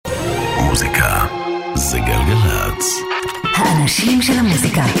מוזיקה זה גלגלץ. האנשים של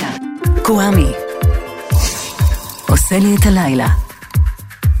המוזיקה. קוואמי עושה לי את הלילה.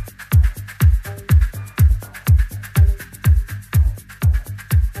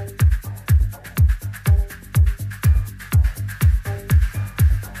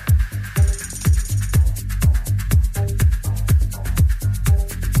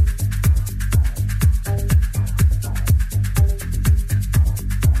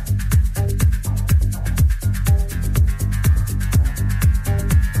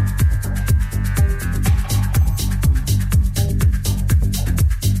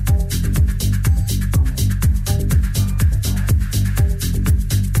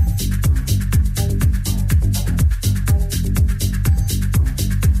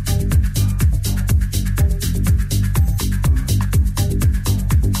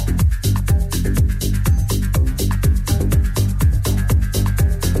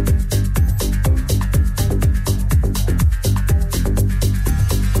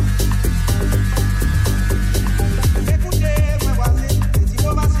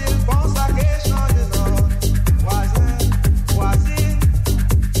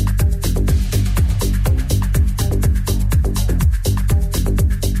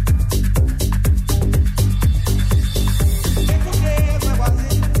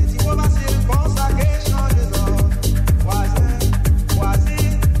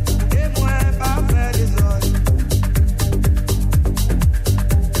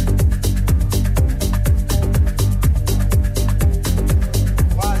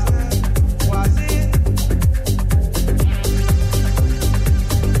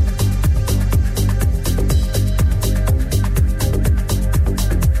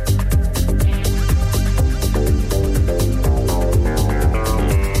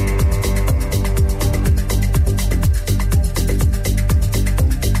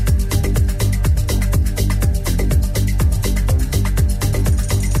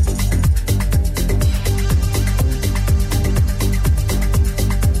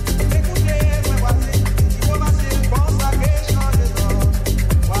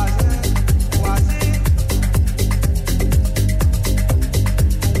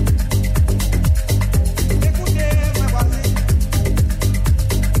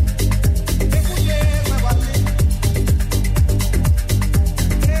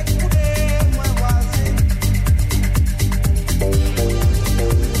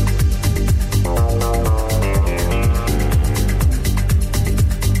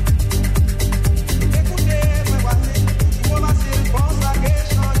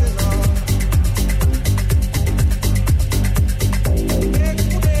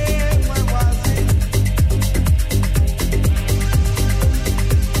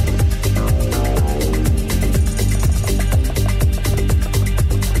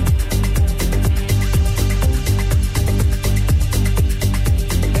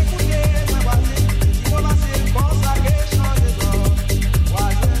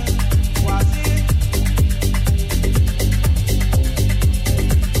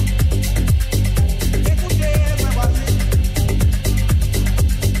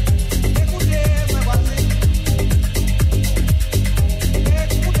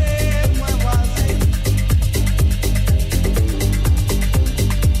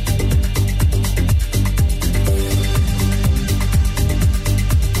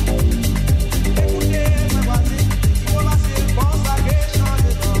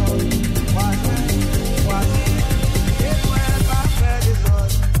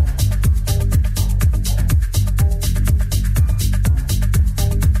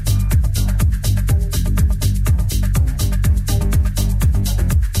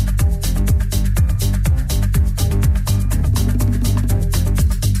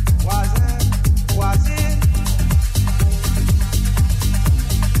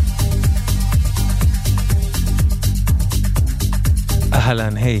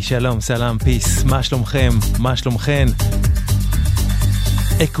 אהלן, היי, שלום, סלם, פיס, מה שלומכם? מה שלומכן?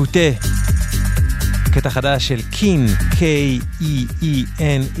 אקוטה, קטע חדש של קין, K-E-E-N-E,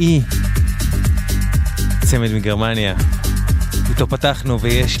 צמד מגרמניה. איתו פתחנו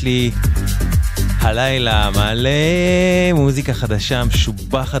ויש לי הלילה מלא מוזיקה חדשה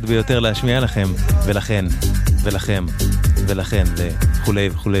משובחת ביותר להשמיע לכם, ולכן, ולכם, ולכן, וכולי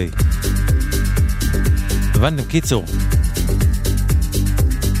וכולי. הבנתם? קיצור.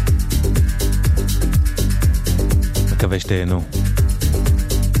 מקווה שתהנו.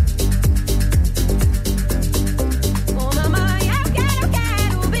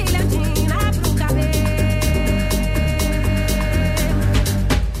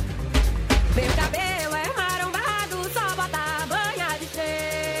 Meu cabelo é marombado, só bota banha de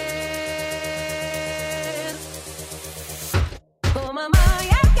cheiro.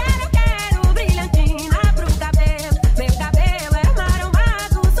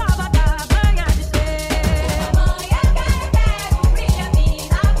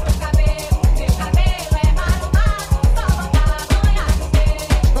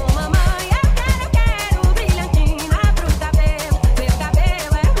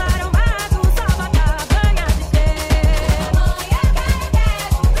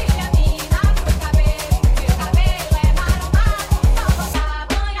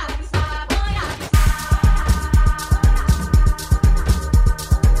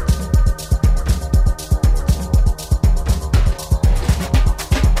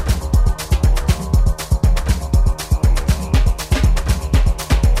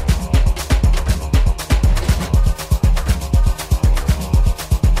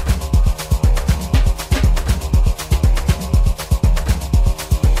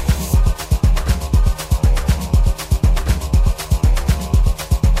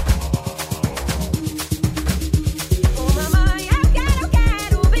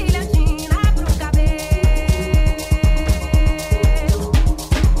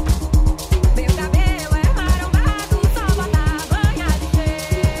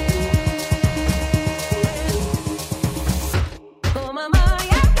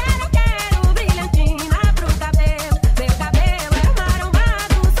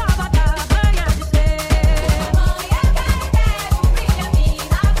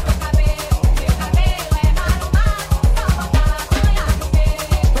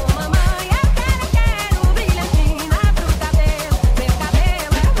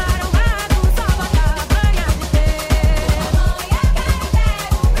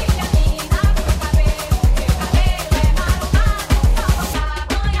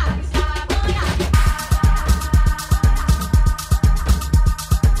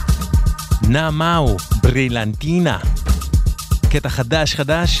 נאמאו, ברילנטינה. קטע חדש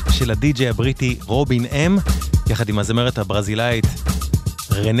של הדי-ג'יי הבריטי רובין אם, יחד עם הזמרת הברזילאית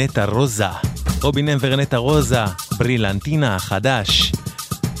רנטה רוזה. רובין אם ורנטה רוזה, ברילנטינה, חדש.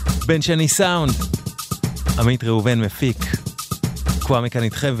 בן שני סאונד, עמית ראובן מפיק. קוואמי כאן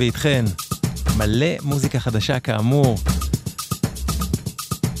איתכם ואיתכן. מלא מוזיקה חדשה כאמור.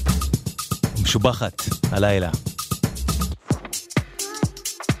 ומשובחת הלילה.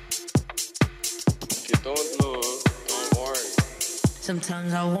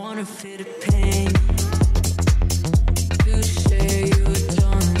 Sometimes I wanna feel the pain. You say you're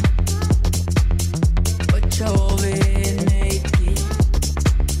done, but you're over here naked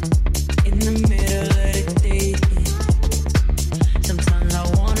in the middle of the day. Sometimes I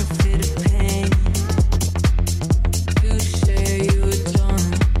wanna feel the pain. You say you're done,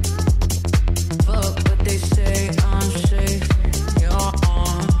 fuck what they say. I'm safe in your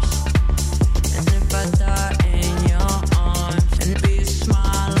arms, and if I die in your arms, and be a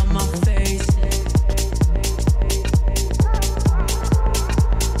smile on my face,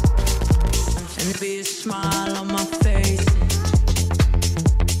 and be a smile on my face.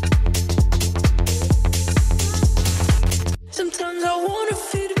 Sometimes I wanna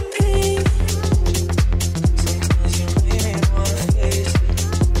feel the pain. Sometimes you really wanna face it,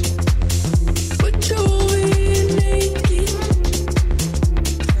 but you're over here naked.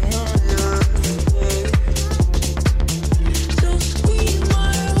 So squeeze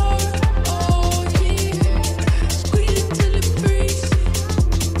my heart, oh yeah, squeeze it till it breaks.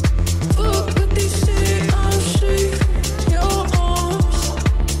 Fuck what they say, I'm safe in your arms,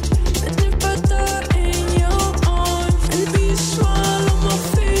 and if I die in your arms, and be a smile on my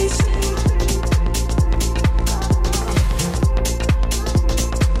face,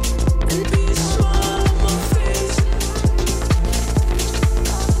 and be a smile on my face,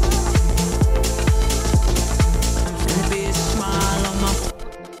 and be a smile on my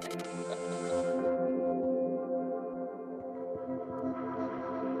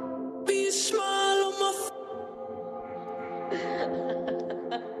be a smile on my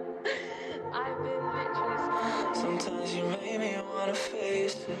I've been literally smiling. Sometimes you make me wanna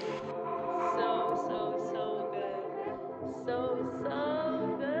face it. So good. So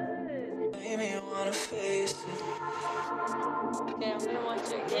good. Make me wanna face it. Okay, I'm gonna watch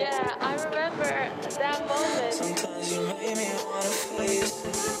it again. Yeah, I remember that moment. Sometimes you make me wanna face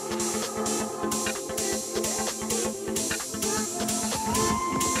it.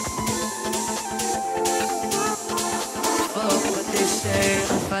 Fuck what they say,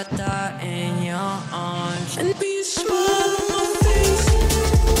 if I die in your arms, and be a smile on my face.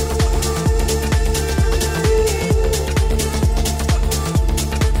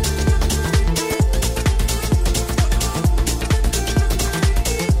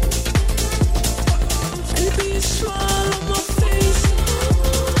 And be a smile on my face.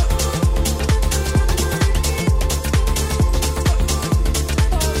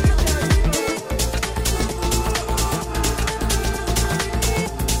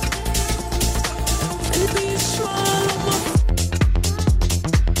 And be a smile on my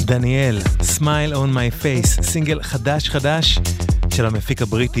דניאל, Smile on my face, סינגל חדש של המפיק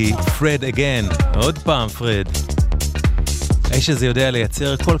הבריטי פרד אגן. עוד פעם פרד. האיש הזה יודע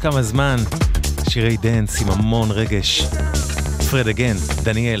לייצר כל כמה זמן שירי דנס עם המון רגש. פרד אגן,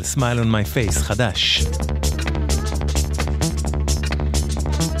 דניאל, Smile on my face, חדש.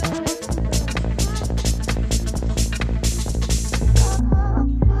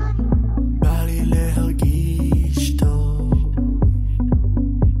 בא לי להרגיש טוב,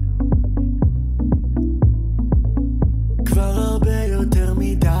 כבר הרבה יותר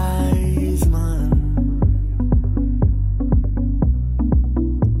מדי זמן.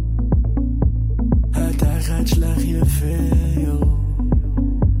 התחת שלך יפה יו,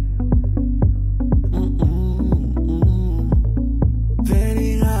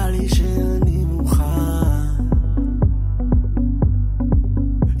 ונראה לי שאני מוכן.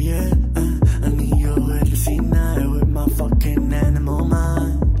 Yeah, אני יורד לסיני with my fucking animal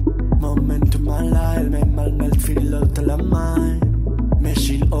mind. מומנטום הליל ממלמל תפילות על המים,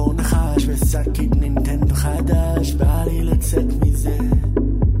 משילאון נחש ושקית נינטנדו חדש. בא לי לצאת מזה,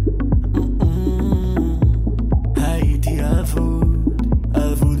 הייתי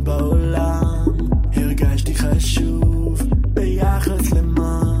אבוד בעולם, הרגשתי חשוב ביחס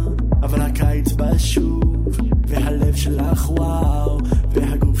למה, אבל הקיץ בא שוב, והלב שלך וואו,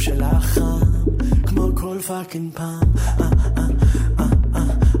 והגוף שלך חם, כמו כל פאקינג פעם,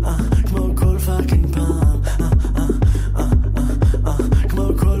 כמו כל פאקינג פעם, כמו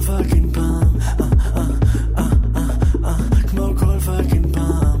כל פאקינג פעם, כמו כל פאקינג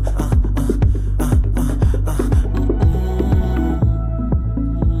פעם,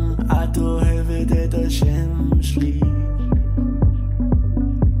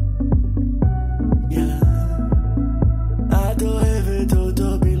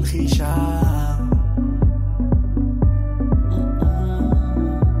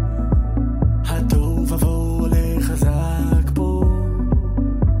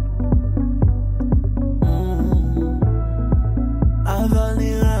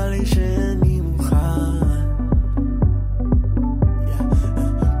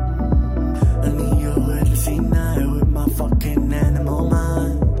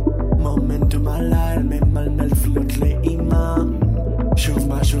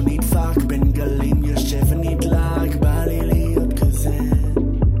 משהו נדפק בין גלים יושב ונדלק בא לי להיות כזה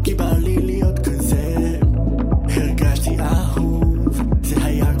כי בא לי להיות כזה הרגשתי אהוב זה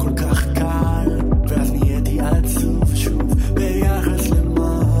היה כל כך קל ואז נהייתי עצוב שוב ביחס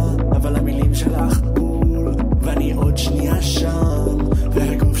למה אבל המילים שלך בול ואני עוד שנייה שם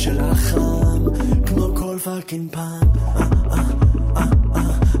והגוף שלך חם כמו כל פאקינג פעם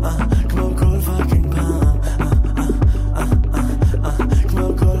כמו כל פאקינג פעם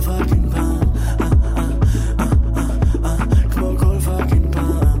כמו כל פאקינג פעם כמו כל פאקינג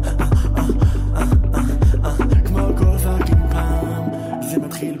פעם כמו כל פאקינג פעם זה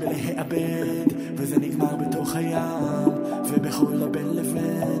מתחיל בלהאבד וזה נגמר בתוך הים ובכל לבין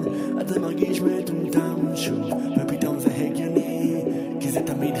לבין אתה מרגיש מטומטם שוב ופתאום זה הגיוני כי זה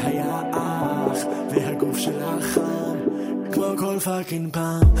תמיד היה אח והגוף שלך חם כמו כל פאקינג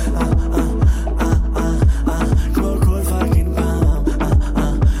פעם כמו כל פאקינג פעם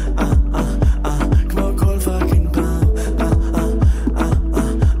כמו כל פאקינג פעם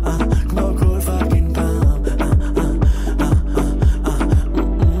כמו כל פאקינג פעם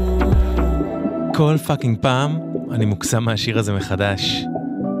כל פאקינג פעם אני מוקסם מהשיר הזה מחדש.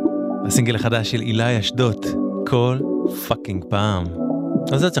 הסינגל החדש של אילי אשדות, כל פאקינג פעם.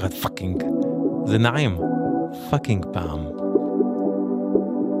 אז זה צריך להיות פאקינג, זה נעים, פאקינג פעם.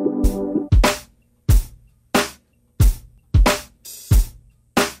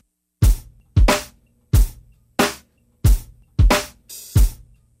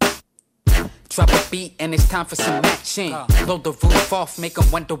 Drop a beat and it's time for some action. Load the roof off, make them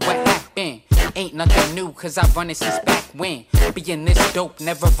wonder what happened. Ain't nothing new, cause I run it since back when. Being this dope,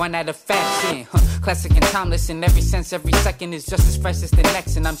 never run out of fashion. Classic and timeless in every sense, every second is just as fresh as the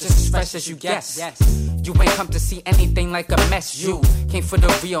next. And I'm just as fresh as you guess. You ain't come to see anything like a mess. You came for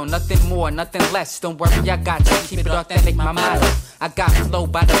the real, nothing more, nothing less. Don't worry, I got you, keep it authentic, my motto. I got flow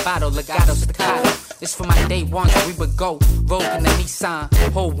by the bottle, legato, staccato. It's for my day ones, we would go roll in the Nissan.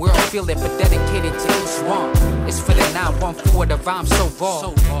 Whole world feel it, but dedicated to each one. It's for the 914, the rhyme so raw.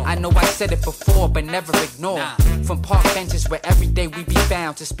 I know I said it before, but never ignore. From park benches where every day we be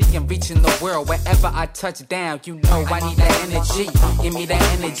found to speak and reaching the world wherever I touch down. You know I need that energy, give me that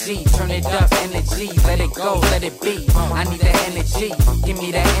energy. Turn it up, energy, let it go, let it be. I need that energy, give me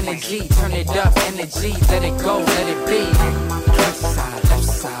that energy. Turn it up, energy, let it go, let it be. Right side, left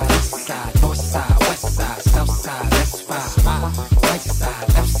side, east side, north side, west side, south side, let's ride. Right side,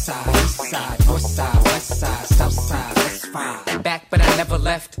 left side, east side, north side, west side, south side, let's ride. Back but I never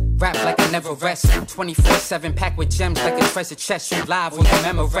left, rap like I never rest. 24/7 packed with gems like a treasure chest. You live with your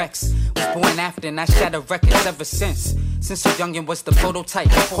Memorex. Was born after and I shatter records ever since. Since a youngin' was the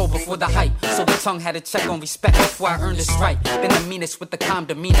prototype, cold before the hype. So the tongue had to check on respect before I earned this right. Been the meanest with the calm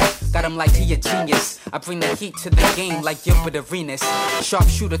demeanor. Got him like he a genius. I bring the heat to the game like Gilbert Arenas.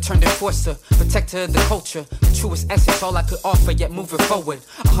 Sharpshooter turned enforcer, protector of the culture. The truest essence, all I could offer, yet moving forward.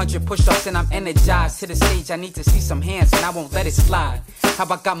 100 push-ups and I'm energized. To the stage, I need to see some hands and I won't let it slide. How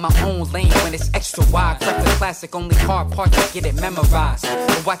I got my own lane when it's extra wide. Breakfast classic, only hard part to get it memorized.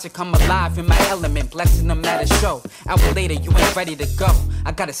 But watch it come alive in my element, blessing them at a show. Hour later, you ain't ready to go.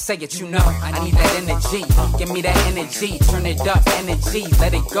 I gotta say it, you know. I need that energy. Give me that energy. Turn it up, energy.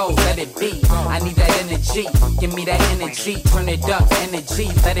 Let it go, let it be. I need that energy. Give me that energy. Turn it up, energy.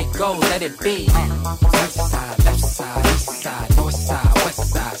 Let it go, let it be. Right side, left side, east side, north side, west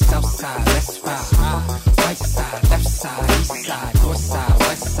side, south side, let's ride. Right side, left side, east side, north side,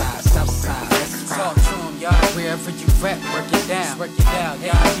 west side, south side, let's ride. Talk to 'em, y'all. Wherever you rep, work it down. Work it out,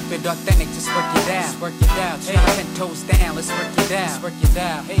 y'all. Keep it authentic, just work it out. Work it out, hey. 10 toes down, let's work it out. Work it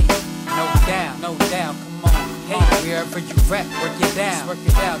out, hey. No doubt, no doubt, come on. Hey, wherever you rep, work it out. Work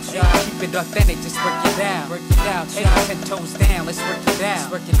it out, y'all. Keep it authentic, just work it out. Work it out, hey. 10 toes down, let's work it out.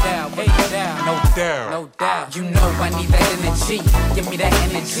 Work it out, work it out. No doubt, no doubt. You know I need that energy. Give me that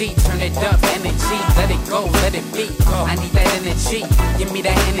energy. Turn it up, energy. Let it go, let it be. I need that energy. Give me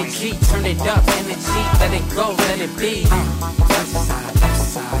that energy. Turn it up, energy. Let it go, let it be. Right side, left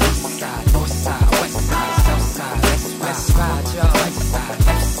side, east side, north side, west side, south side. Let's ride, y'all. Right side,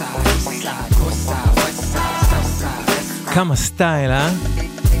 left side, east side, north side, west side, south side. Let's ride. כמה סטייל, אה?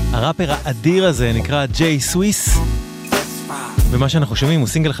 הראפר האדיר הזה נקרא ג'יי סוויס, ומה שאנחנו שומעים הוא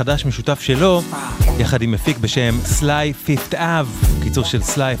סינגל חדש משותף שלו, יחד עם מפיק בשם סליי פיפט אב, קיצור של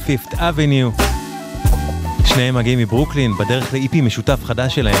סליי פיפט אבניו. שניהם מגיעים מברוקלין, בדרך לאיפי משותף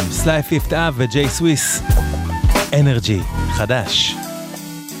חדש שלהם, סליי פיפט אב וג'יי סוויס, אנרגי, חדש.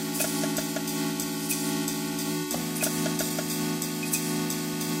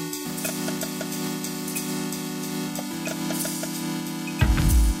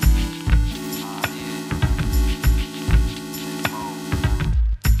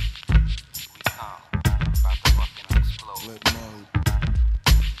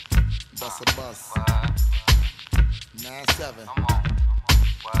 a bus. 9-7.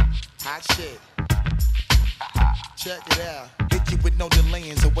 Hot shit. Check it out. Hit you with no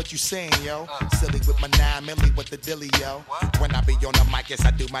delaying, so what you saying, yo? Silly with my 9 milli, what the dilly, yo? When I be on the mic, yes,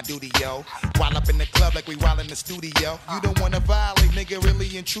 I do my duty, yo. While up in the club like we while in the studio. You don't wanna violate, nigga,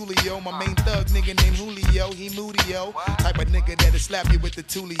 really and truly, yo. My main thug, nigga named Julio, he moody, yo. Type of nigga that'll slap you with the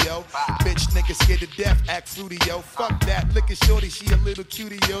tulio. Bitch, nigga scared to death, act fruity, yo. Fuck that, look at shorty, she a little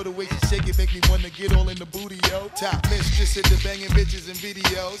cutie, yo. The way she shake it make me wanna get all in the booty, yo. Top mistress at the banging bitches and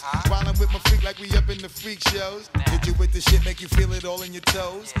videos. While I'm with my freak like we up in the freak shows. Hit you with the shit, make you feel it all in your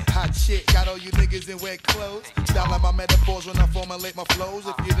toes. Hot shit, got all you niggas in wet clothes. Style my metaphors when I formulate my flows.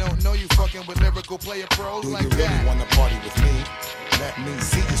 If you don't know, you fucking with lyrical player pros like that. Do you really wanna party with me? Let me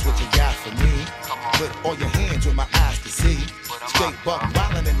see just what you got for me. Put all your hands where my eyes can see. Straight buck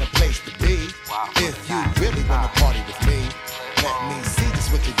wildin' in the place to be. If you really wanna party with me, let me see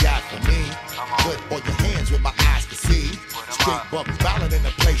just what you got for me. Put all your hands where my eyes can see. Straight buck wildin' in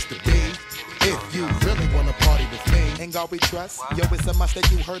the place to be. If you really wanna party with me, ain't God we trust. Yo, it's a must that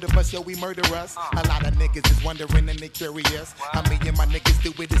you heard of us, yo, we murder us. A lot of niggas is wondering and they curious. How me and my niggas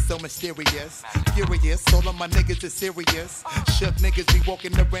do it is so mysterious. Furious, all of my niggas is serious. Shook niggas be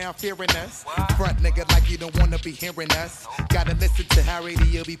walking around fearing us. Front nigga like you don't wanna be hearing us. Gotta listen to how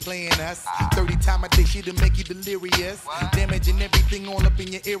radio be playing us. 30 times a day shit'll make you delirious. Damaging everything all up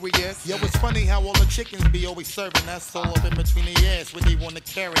in your areas. Yo, it's funny how all the chickens be always serving us. So up in between the ass when they wanna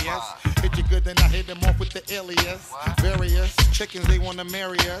carry us. Hit you good, then I hit them off with the alias. Various chickens, they wanna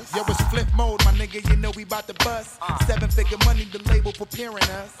marry us. Yo, it's flip mode, my nigga, you know we bout to bust. 7-figure money, the label preparing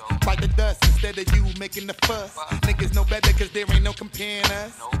us. Bite the dust instead of you making the fuss. Niggas know better cause there ain't no comparing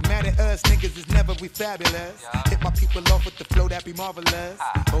us. Mad at us, niggas is never we fabulous. Hit my people off with the flow that be marvelous.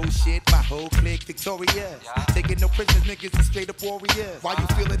 Oh shit, my whole clique victorious. Taking no prisoners, niggas is straight up warriors. Why you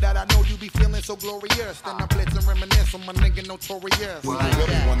feeling that? I know you be feeling so glorious. Then I blitz and reminisce on my nigga notorious. Do you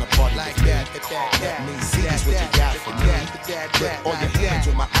really wanna party like that? Let me see just what you got for me. Put all your hands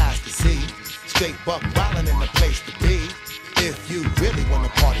where my eyes can see. Straight buck wildin' in the place to be. If you really wanna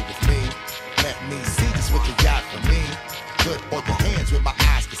party with me, let me see just what you got for me. Put all your hands where my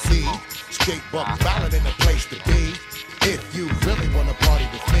eyes can see. Straight buck wildin' in the place to be. If you really wanna party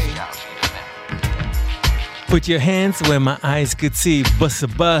with me. Put your hands where my eyes could see. בוס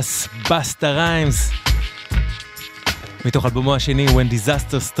בוס, בסטה ריימס. מתוך אלבומו השני, When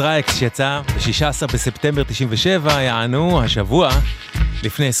Disaster Strikes, שיצא ב-16 בספטמבר 97, יענו, השבוע,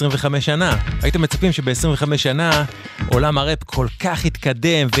 לפני 25 שנה. הייתם מצפים שב-25 שנה עולם הראפ כל כך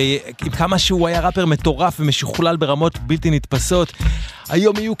התקדם, ועם כמה שהוא היה ראפר מטורף ומשוכלל ברמות בלתי נתפסות,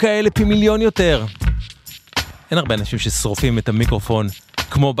 היום יהיו כאלה פי מיליון יותר. אין הרבה אנשים ששורפים את המיקרופון,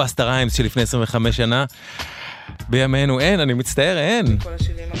 כמו בסטה ריימס שלפני 25 שנה. בימינו אין, אני מצטער, אין. כל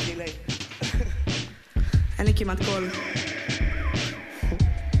השירים הגילאים. אין לי כמעט קול.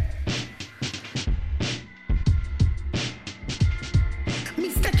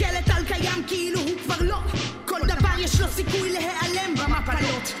 מסתכלת על קיים כאילו הוא כבר לא. כל דבר יש לו סיכוי להיעלם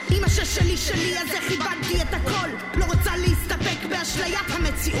במפלות. אמא שלי אז איך איבדתי את הכל. לא רוצה להסתפק באשליית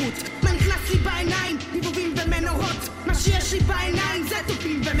המציאות. מה נכנס לי בעיניים? דיבובים ומנורות. מה שיש לי בעיניים זה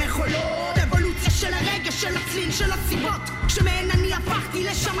תופים ומחולות. אבולוציה של הרגש, של הצליל, של הסיבות. כשמהן אני הפכתי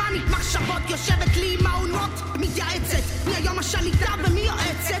לשמנית מחשבות. יושבת לי עם העונות, מתייעצת. מי היום השליטה ומי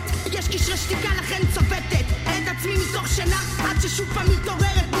יועצת? יש קשרי שתיקה לכן צובטת. את עצמי מתוך שינה עד ששוב פעם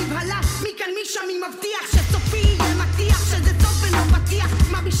מתעוררת נבהלה. מכאן משם היא מבטיח שסופי יהיה מטיח. שזה טוב ולא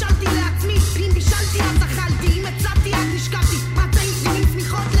פתיח. מה בישלתי לעצמי? אם בישלתי אז אכלתי. אם הצבתי אז נשקפתי. מצעים סביבים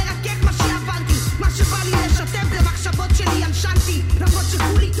צמיחות לרכך מה שעברתי. מה שבא לי לשתף למחשבות שלי ינשנתי. למרות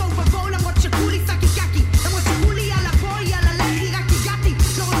שכולי טוב ובואו, למרות שכולי סקי קקי. למרות שכולי יאללה בואי יאללה לכי רק הגעתי.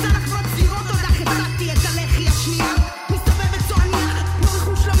 לא רוצה לחוות סבירות עוד אך הצעתי את הלכי השנייה. מסתובבת צועניה, לא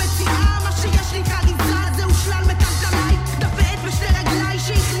רכוש לא מציעה. מה שיש לי חריזה זהו שלל מטלטליי. דפת בשתי רגליי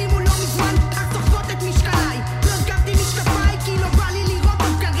שהחלימו לא מזמן. אך תוכבות את משקליי. לא הרכבתי משקפיי כי לא בא לי לראות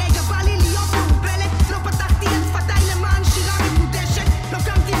טוב כרגע. בא לי להיות מעובלת. לא פתחתי את שפתיי למען שירה מקודשת. לא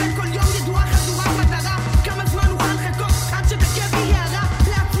קמתי בכל יום ידועה חזורה מטרה. כמה זמן אוכל חכות עד שתקב לי הערה.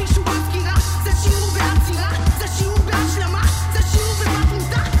 לעצמי שוב מזכירה. זה שיר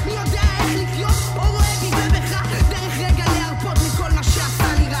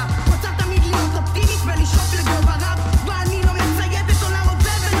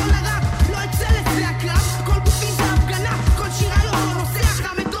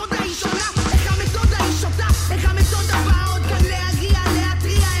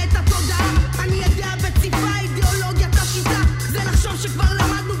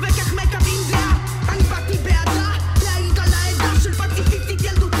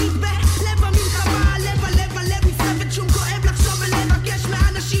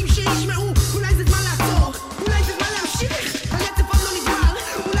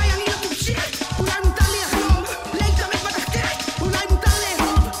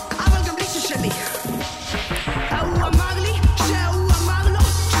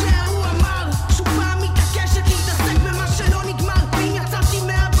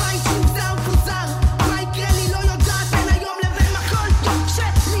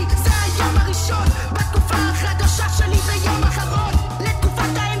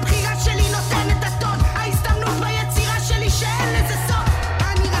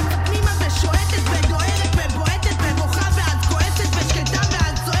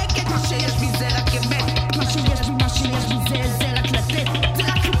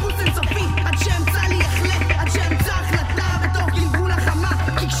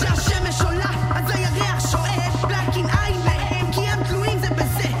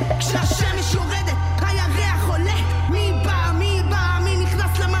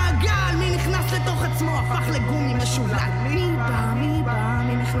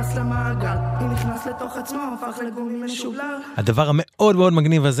נכנס למעגל, היא נכנס לתוך עצמו, הפך לגומי משולל. הדבר המאוד מאוד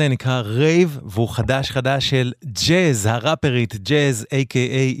מגניב הזה נקרא רייב, והוא חדש של ג'אז, הראפרית ג'אז,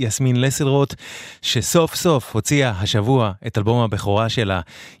 a.k.a. יסמין לסלרוט, שסוף סוף הוציאה השבוע את אלבום הבכורה שלה,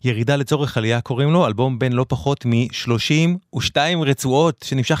 ירידה לצורך עלייה קוראים לו, אלבום בין לא פחות מ-32 רצועות,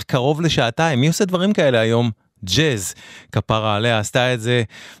 שנמשך קרוב לשעתיים. מי עושה דברים כאלה היום? ג'אז, כפרה עליה עשתה את זה,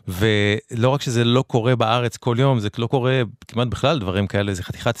 ולא רק שזה לא קורה בארץ כל יום, זה לא קורה כמעט בכלל דברים כאלה, זה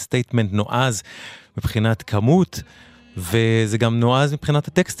חתיכת סטייטמנט נועז מבחינת כמות, וזה גם נועז מבחינת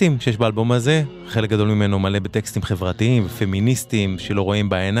הטקסטים שיש באלבום הזה, חלק גדול ממנו מלא בטקסטים חברתיים ופמיניסטיים שלא רואים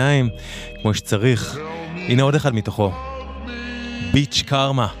בעיניים, כמו שצריך. הנה עוד אחד מתוכו, ביץ'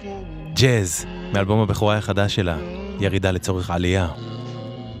 קרמה, ג'אז, מאלבום הבכורה החדש שלה, ירידה לצורך עלייה.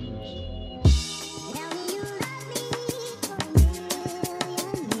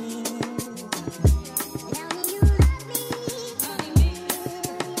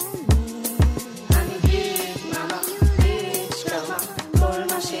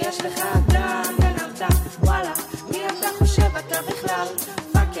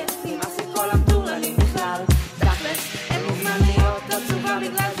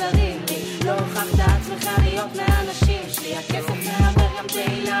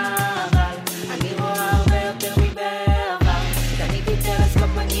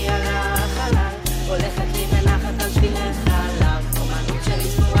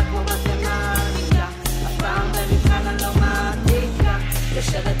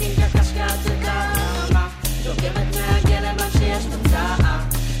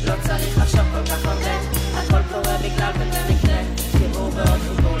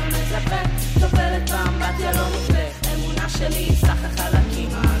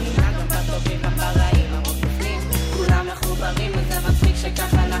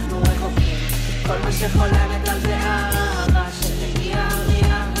 שחולמת על זה אהבה, שתגיע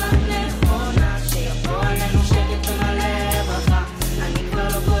הריאה הנכונה, שיבוא עלינו שקט ומלא ברכה. אני כבר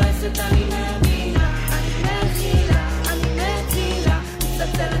לא כועסת, אני מבינה, אני מכילה, אני מצילה,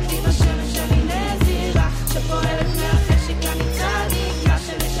 מצלצלת לי בשמש, אני נזירה, שפועלת מהחשק, אני צדיקה,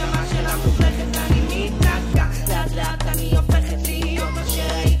 שנשמה שלה מובלכת, אני מתנקה, לאט לאט אני הופכת להיות מה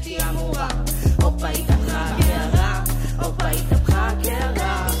שהייתי אמורה. אופה התהפכה כהרה, אופה התהפכה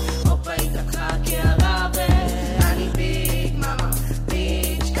כהרה, אופה התהפכה כהרה, ואני ביג מאמה,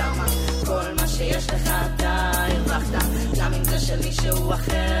 ביץ' קרמה, כל מה שיש לך אתה הרווחת, גם אם זה של מישהו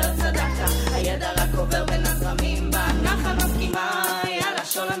אחר צדקת, הידע רק עובר בין הזרמים, בנחל מסכימה, יאללה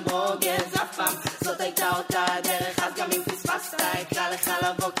שולן ברוגז אף פעם, זאת הייתה אותה הדרך, אז גם אם פספסת, אקרא לך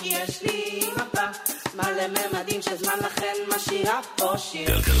לבוא כי יש לי מפה, מלא ממדים שזמן לכן משאירה פה שיר.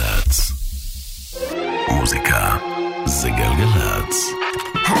 גלגלצ. מוזיקה זה גלגלצ.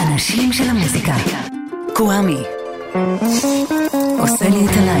 האנשים של המוזיקה. קוואמי. עושה לי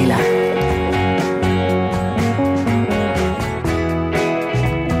את הלילה.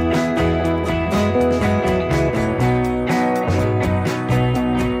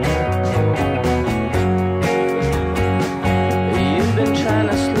 You've been trying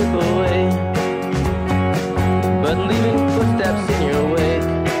to slip away, but leaving footsteps in your wake.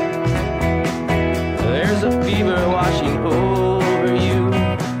 There's a fever washing over you.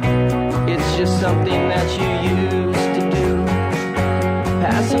 It's just something that you used to do,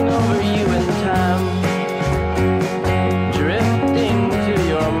 passing over you in time, drifting to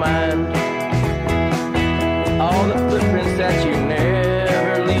your mind. All the footprints that you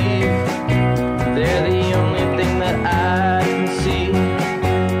never leave, they're the only thing that I can see.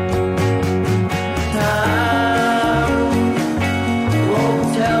 Time won't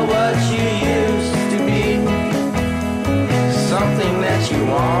tell what you used to be, something that you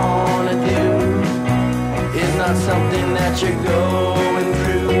want to do is not something that you're going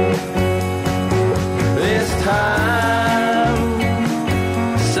through. This time,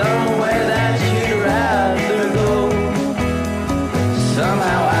 somewhere that you'd rather go,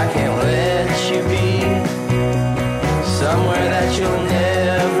 somehow I can't let you be, somewhere that you'll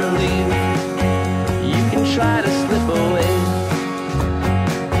never leave. You can try to slip away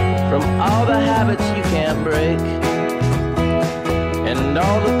from all the habits you can't break, and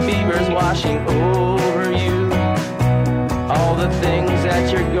all the fevers washing over you, all the things that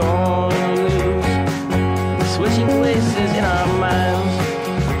you're going to lose, switching places in our minds,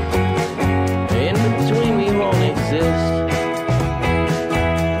 in between we won't exist.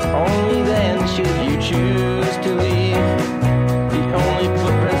 Only then should you choose to leave, the only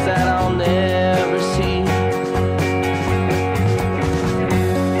footprints that I'll never see.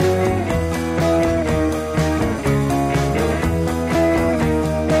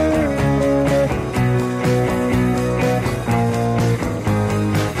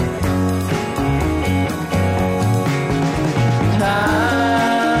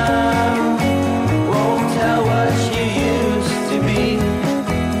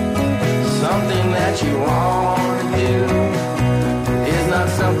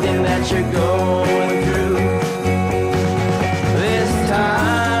 you're going through. This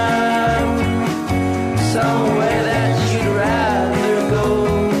time, somewhere that you'd rather go.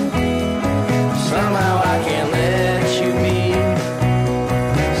 Somehow I can't let you be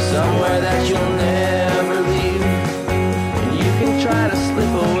somewhere that you'll never leave. And you can try to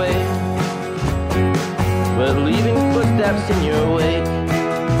slip away, but leaving footsteps in your wake.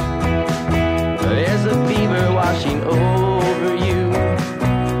 There's a fever washing over you.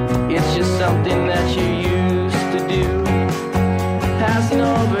 It's just something that you're used to do, passing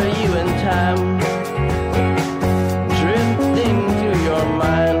over you in time, drifting through your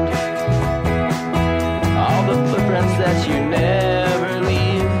mind. All the footprints that you never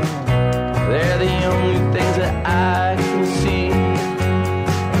leave, they're the only things that I can see.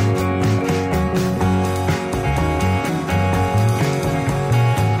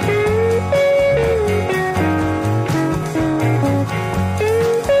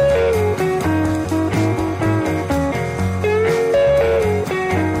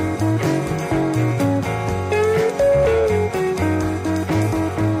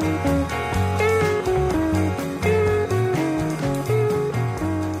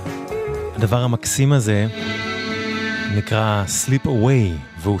 הדבר המקסים הזה נקרא Sleep Away,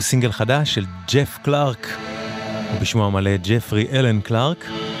 והוא סינגל חדש של ג'ף קלארק, ובשמו המלא ג'פרי אלן קלארק,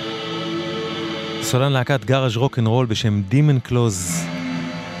 סולן להקת גאראז' רוק'נ'רול בשם דימון קלוז,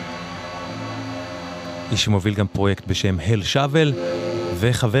 איש שמוביל גם פרויקט בשם הל שבל,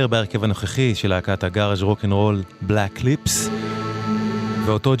 וחבר בהרכב הנוכחי של להקת הגאראז' רוק'נ'רול בלק ליפס.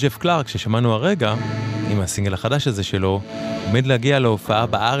 ואותו ג'ף קלארק ששמענו הרגע עם הסינגל החדש הזה שלו עומד להגיע להופעה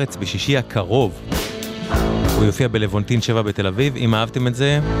בארץ בשישי הקרוב. הוא יופיע בלוונטין 7 בתל אביב. אם אהבתם את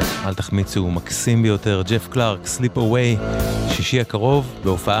זה, אל תחמיצו, הוא מקסים ביותר. ג'ף קלארק, Sleep Away, שישי הקרוב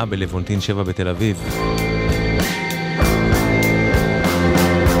בהופעה בלוונטין 7 בתל אביב.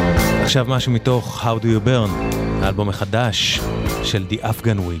 עכשיו משהו מתוך How Do You Burn, האלבום החדש של The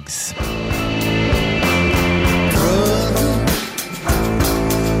Afghan Wigs.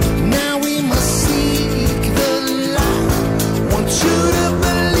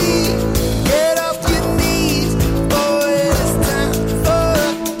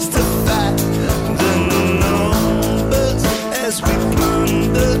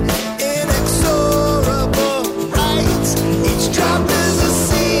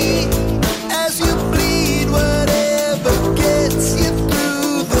 As you bleed, whatever gets you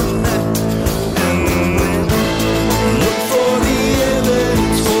through the night.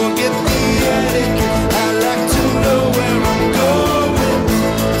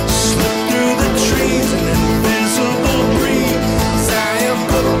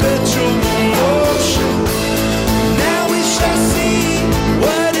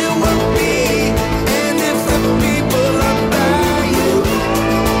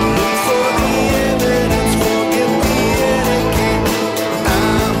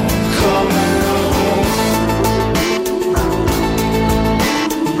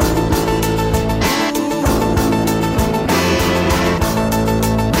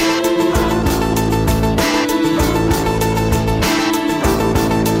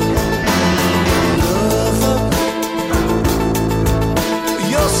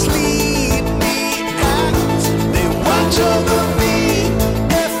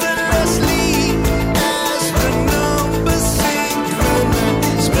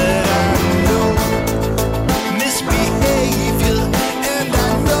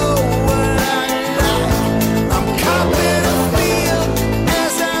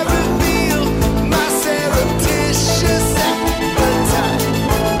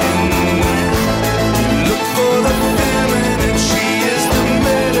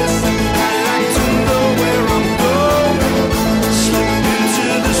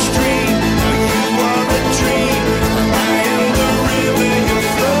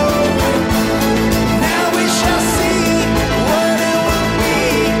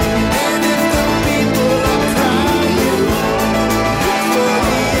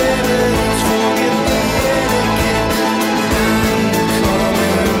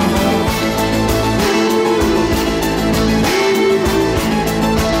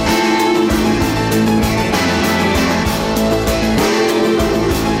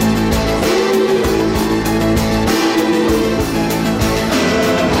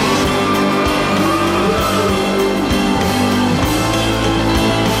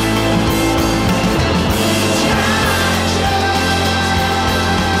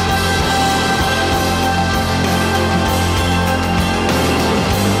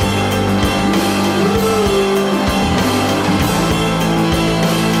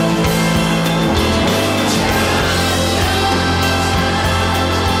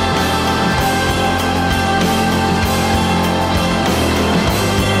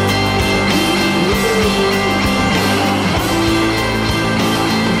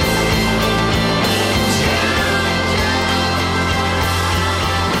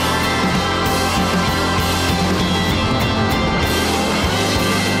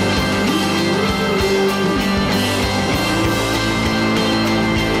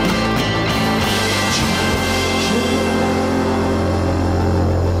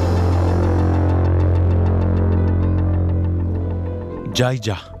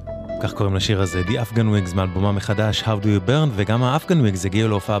 ג'ייג'ה, כך קוראים לשיר הזה, The Afghan Wigs מאלבומם מחדש, How Do You Burn, וגם ה-Afghan Wigs הגיעו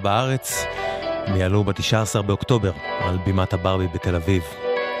להופעה בארץ, הם יעלו ב-19 באוקטובר על בימת הברבי בתל אביב.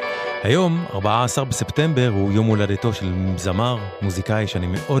 היום, 14 בספטמבר, הוא יום הולדתו של זמר, מוזיקאי שאני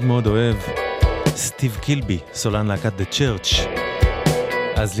מאוד מאוד אוהב, סטיב קילבי, סולן להקת The Church.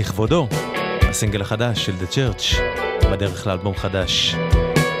 אז לכבודו, הסינגל החדש של The Church, בדרך לאלבום חדש,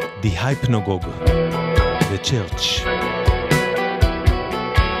 The Hypnagogue, The Church.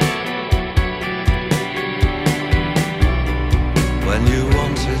 When you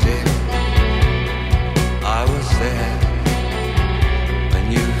wanted it, I was there. When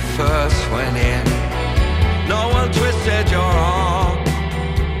you first went in, no one twisted your arm.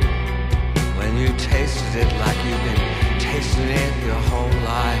 When you tasted it like you've been tasting it your whole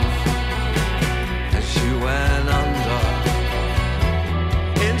life, as you went under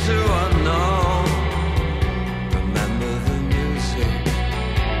into unknown. Remember the music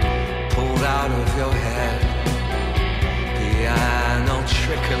pulled out of your head, piano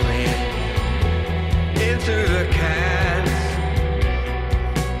trickling into the cans,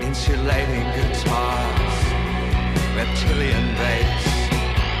 insulating guitars, reptilian bass,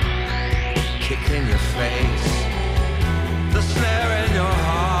 kick in your face, the snare in your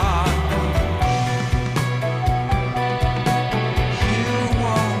heart. You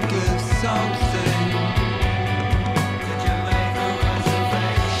won't give something. Did you make a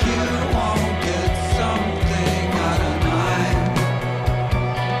reservation? You won't get something out of mine.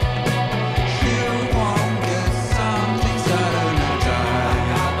 You won't get something suddenly done. I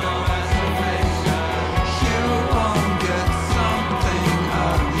got no reservation. You won't get something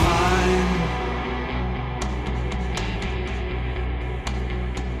out of mine.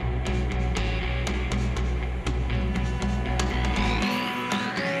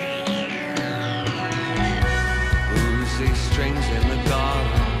 Boozy strings in the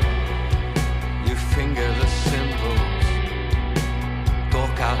garden, you finger the cymbals,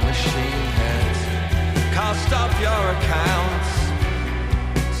 dork out machine heads, can't stop your accounts.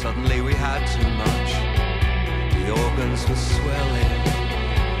 Suddenly we had too much, the organs were swelling,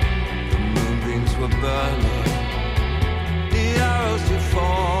 the moonbeams were burning, the arrows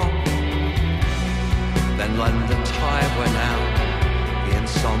deformed. Then when the tide went out, the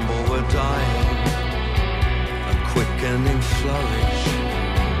ensemble were dying, a quickening flourish,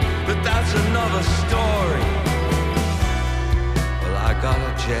 but that's another story. Well, I got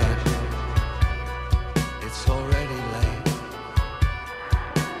a jet, it's already late,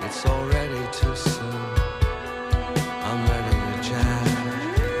 it's already too soon, I'm ready to jam.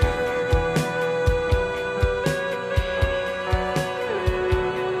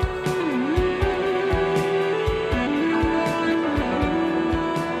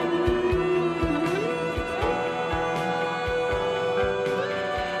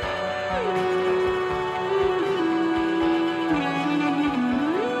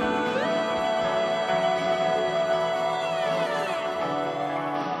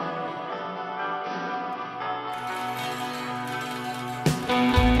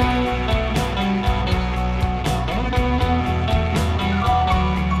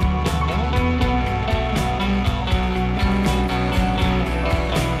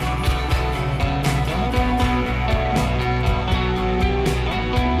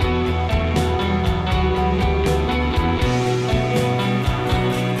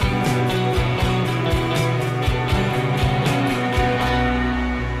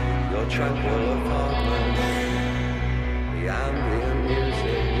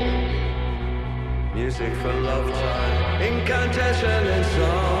 Music for love time, incantation and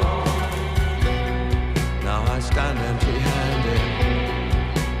song. Now I stand empty-handed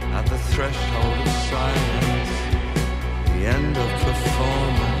at the threshold of silence, the end of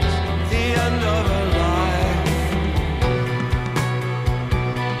performance, the end of a life.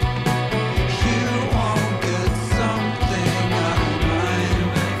 You won't get something out of mine.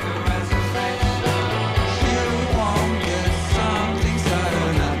 Make a reservation. You won't get something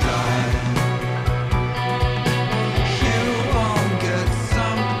sudden and die. You won't get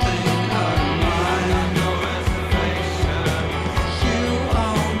something out of mine. No reservation. You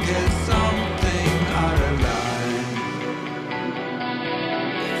won't get something out of mine.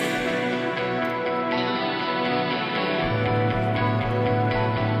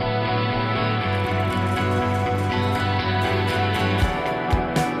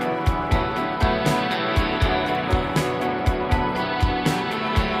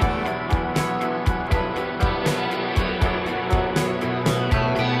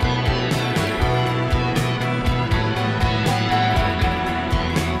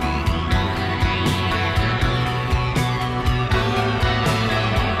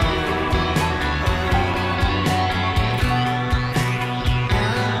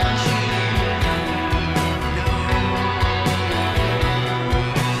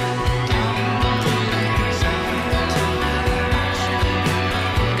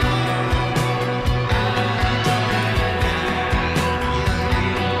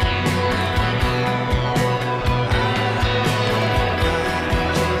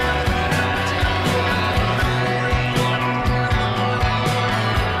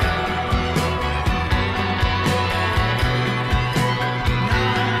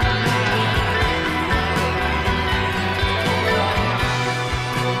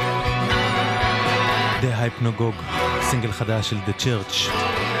 ההיפנוגוג, סינגל חדש של The Church.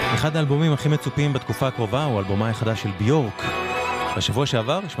 אחד האלבומים הכי מצופים בתקופה הקרובה הוא אלבומה החדש של ביורק. בשבוע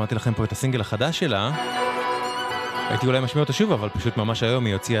שעבר השמעתי לכם פה את הסינגל החדש שלה. הייתי אולי משמיע אותה שוב, אבל פשוט ממש היום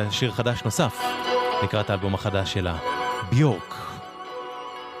היא הוציאה שיר חדש נוסף לקראת האלבום החדש שלה, ביורק.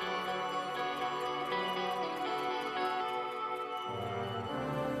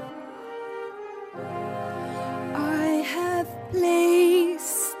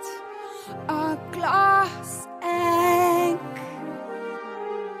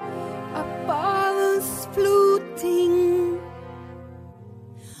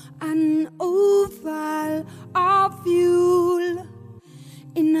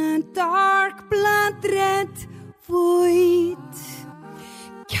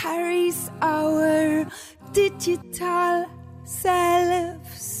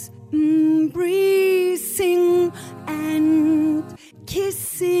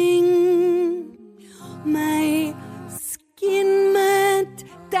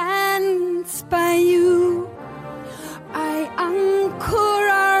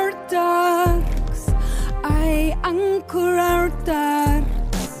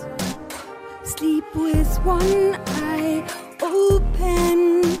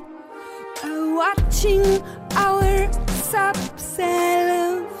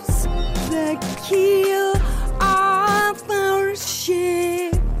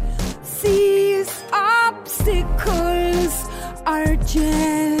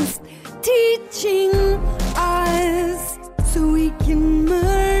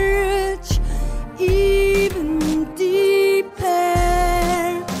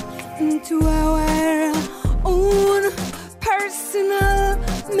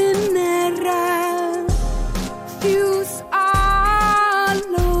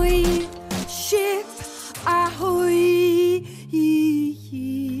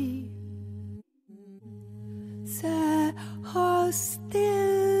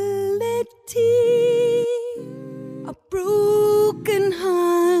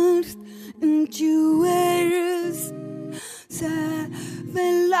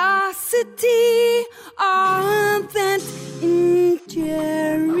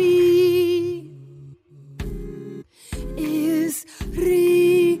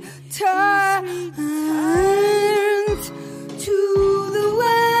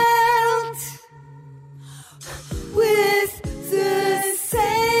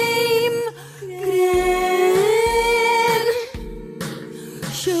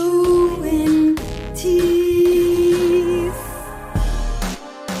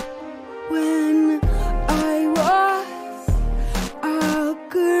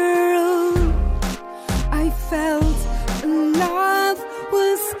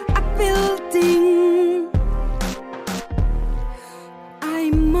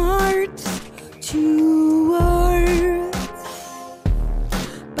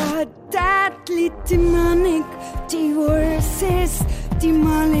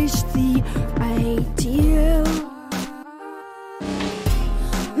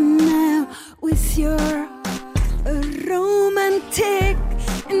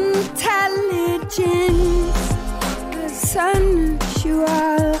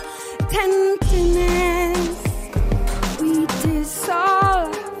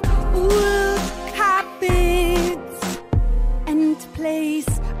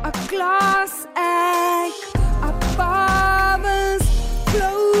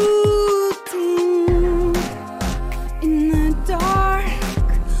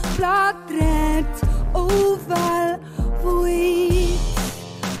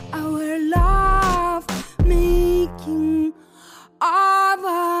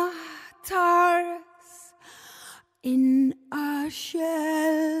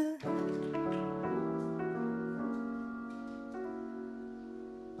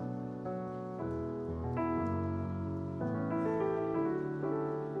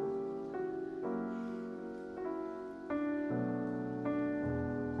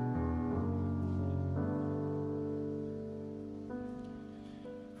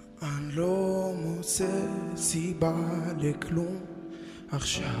 אני לא מוצא סיבה לכלום,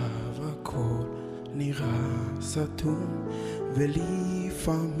 עכשיו הכל נראה סתום,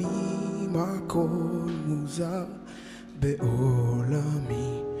 ולפעמים הכל מוזר,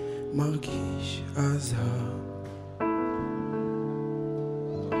 בעולמי מרגיש עזר.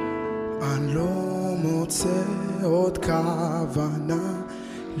 אני לא מוצא עוד כוונה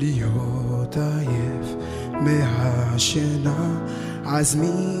להיות עייף מהשינה, אז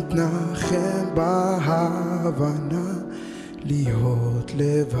מתנחם בהבנה, להיות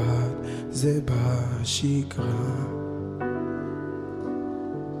לבד זה בשגרה.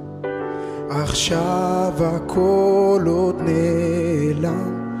 עכשיו הכל עוד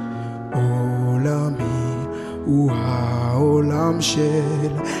נעלם, עולמי הוא העולם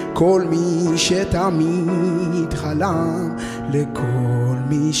של כל מי שתמיד חלם, לכל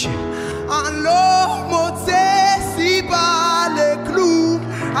מי אני לא מוצא סיבה לכלום,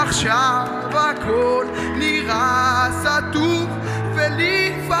 עכשיו הכל נראה סתום,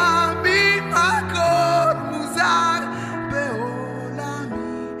 ולפעמים הכל מוזר,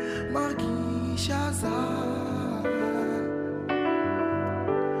 בעולמי מרגיש הזר.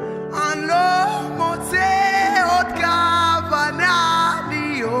 אני לא מוצא עוד כוונה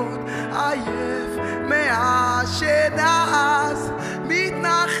להיות עייף מהשינה, אז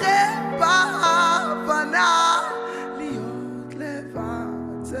מתנחם בהבנה, להיות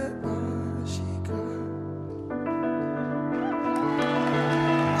לבד זה בשגרה.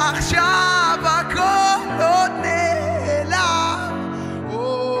 עכשיו הכל עוד נעלם,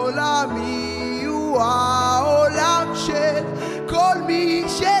 עולמי הוא העולם של כל מי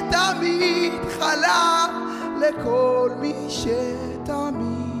שתמיד חלם, לכל מי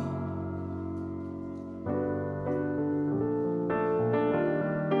שתמיד.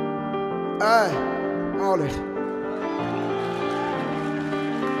 מה הולך?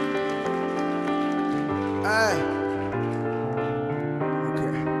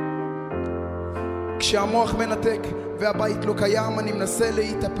 כשהמוח מנתק והבית לא קיים, אני מנסה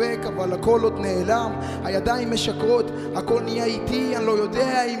להתאפק, אבל הכל עוד נעלם, הידיים משקרות, הכל נהיה איתי, אני לא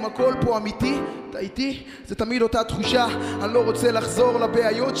יודע אם הכל פה אמיתי. אתה איתי? זה תמיד אותה תחושה, אני לא רוצה לחזור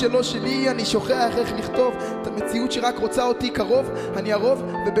לבעיות שלא שלי, אני שוכח איך לכתוב את המציאות שרק רוצה אותי קרוב, אני הרוב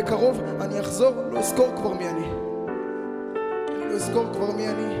ובקרוב אני אחזור, לא אזכור כבר מי אני, לא אזכור כבר מי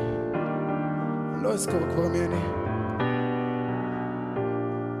אני, לא אזכור כבר מי אני.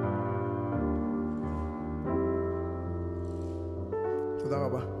 תודה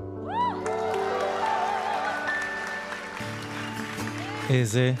רבה.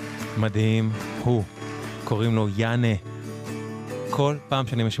 איזה מדהים הוא. קוראים לו יאנה. כל פעם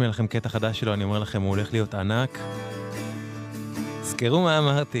שאני משמיע לכם קטע חדש שלו, אני אומר לכם, הוא הולך להיות ענק. זכרו מה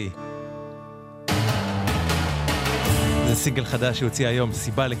אמרתי. זה סינגל חדש שהוציא היום,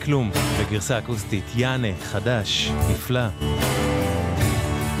 סיבה לכלום, בגרסה אקוסטית. יאנה, חדש, נפלא.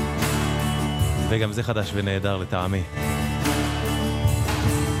 וגם זה חדש ונהדר לטעמי.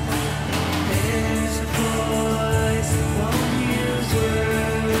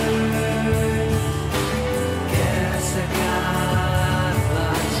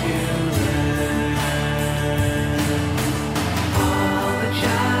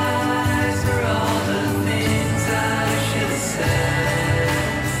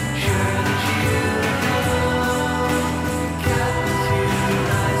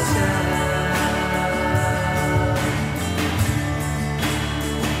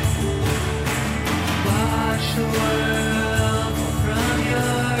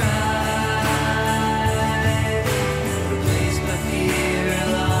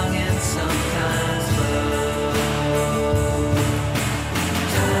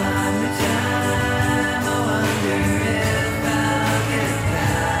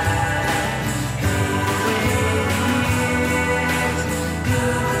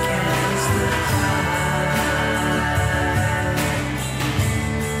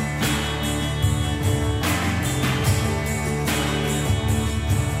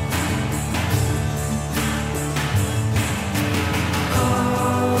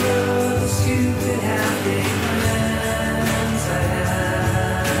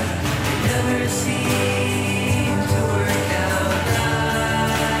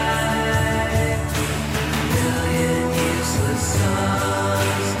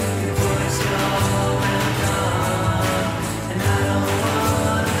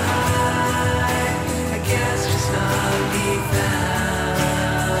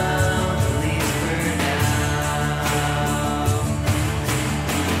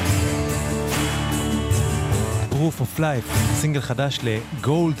 סינגל חדש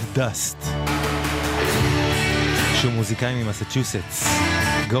לגולד דאסט, שהוא מוזיקאי ממסצ'וסטס.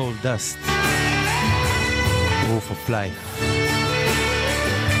 גולד דאסט, Proof of Life.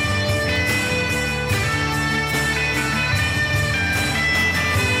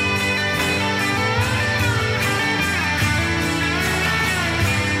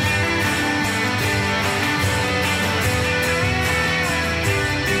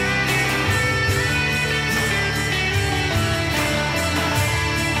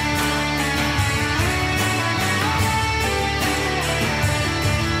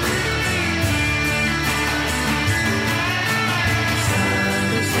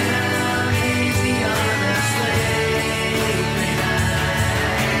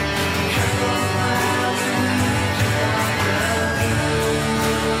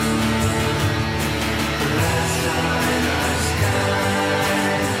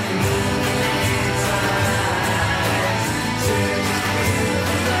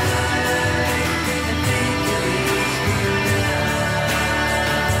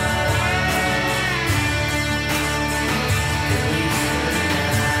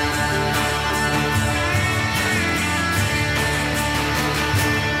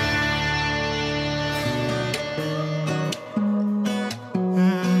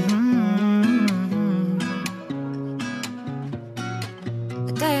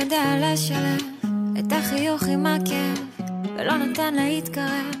 יודע לשלב את החיוך עם הכאב ולא נותן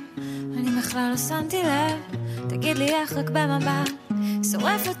להתקרב. אני בכלל לא שמתי לב, תגיד לי איך רק במבט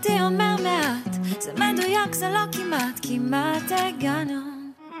שורף אותי אומר מעט, זה מדויק זה לא כמעט, כמעט הגענו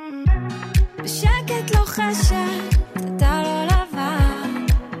בשקט לוחשת, אתה לא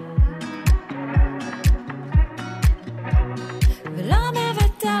לבד ולא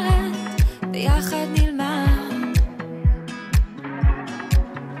מוותרת, ביחד נלמד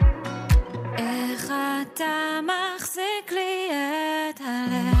איך אתה מחזיק לי את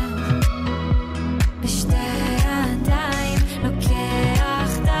הלב בשתי ידיים,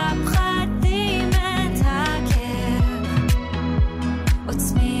 לוקח את הפחדים את הכאב,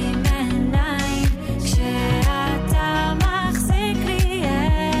 עוצמים עיניים כשאתה מחזיק לי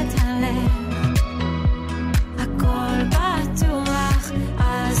את הלב, הכל בטוח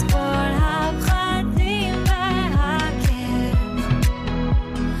אז כל הפחדים והכאב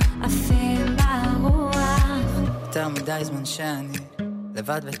עפים ברוח. יותר מדי זמן שאני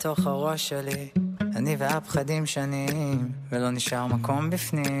לבד בתוך הראש שלי, אני והפחדים שנים ולא נשאר מקום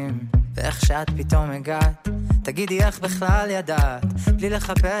בפנים, ואיך שאת פתאום הגעת, תגידי איך בכלל ידעת, בלי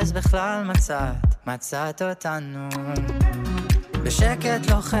לחפש בכלל מצאת אותנו בשקט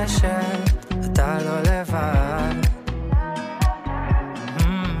לוחשת, אתה לא לבד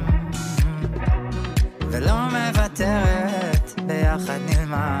ולא מוותרת, ביחד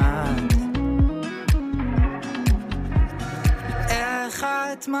נלמד איך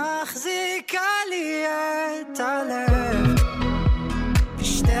את מחזיקה לי את הלב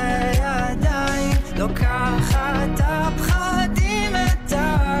בשתי ידיים, לוקחת את הפחדים את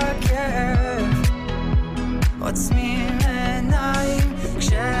הכאב, עוצמים עיניים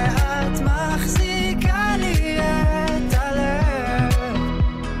כשאת מחזיקה לי את הלב,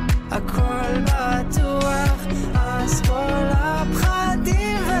 הכל בטוח אז כל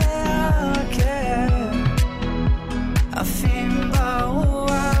הפחדים והכאב עפים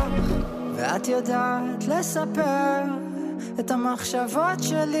ברוח, ואת יודעת לספר את המחשבות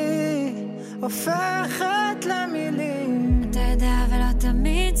שלי, הופכת למילים. אתה יודע ולא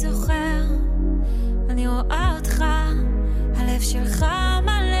תמיד זוכר, אני רואה אותך, הלב שלך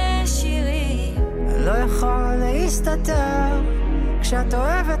מלא שירים, לא יכול להסתתר כשאת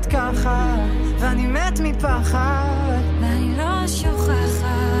אוהבת ככה, ואני מת מפחד, ואני לא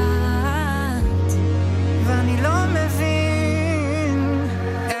שוכחת, ואני לא מבין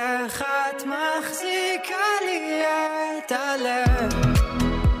איך את מחזיקה לי את הלב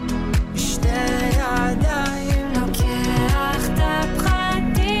בשתי ידיים, לוקח את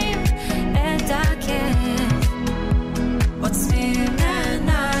הפחדים את הכאב, עוצמים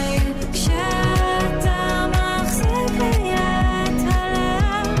עיניים כשאתה מחזיק לי את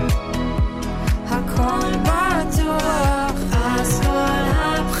הלב, הכל בטוח אז כל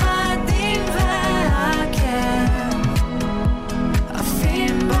הפחדים והכאב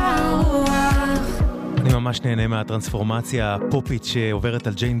עפים ברוח. אני ממש נהנה מהטרנספורמציה הפופית שעוברת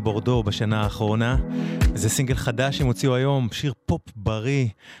על ג'יין בורדו בשנה האחרונה. זה סינגל חדש שהם הוציאו היום, שיר פופ בריא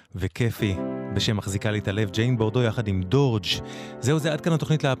וכיפי בשם מחזיקה לי את הלב, ג'יין בורדו יחד עם דורג'. זהו זה, עד כאן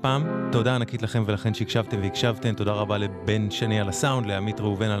התוכנית להפעם. תודה ענקית לכם ולכן שהקשבתם והקשבתם. תודה רבה לבן שני על הסאונד, לעמית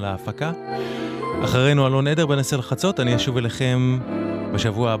ראובן על ההפקה. אחרינו אלון עדר בין 10 לחצות. אני אשוב אליכם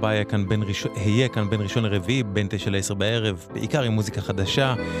בשבוע הבא, אהיה כאן בין ראשון לרביעי, בין 9 ל-10 בערב, בעיקר עם מוזיקה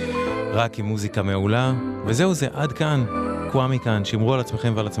חדשה, רק עם מוזיקה מעולה. וזהו זה, עד כאן, קוואמי כאן, שמרו על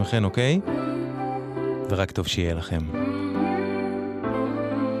עצמכם ועל עצמכם, אוקיי? ורק טוב שיהיה לכם.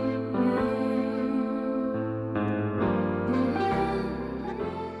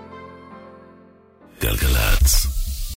 גלגלצ.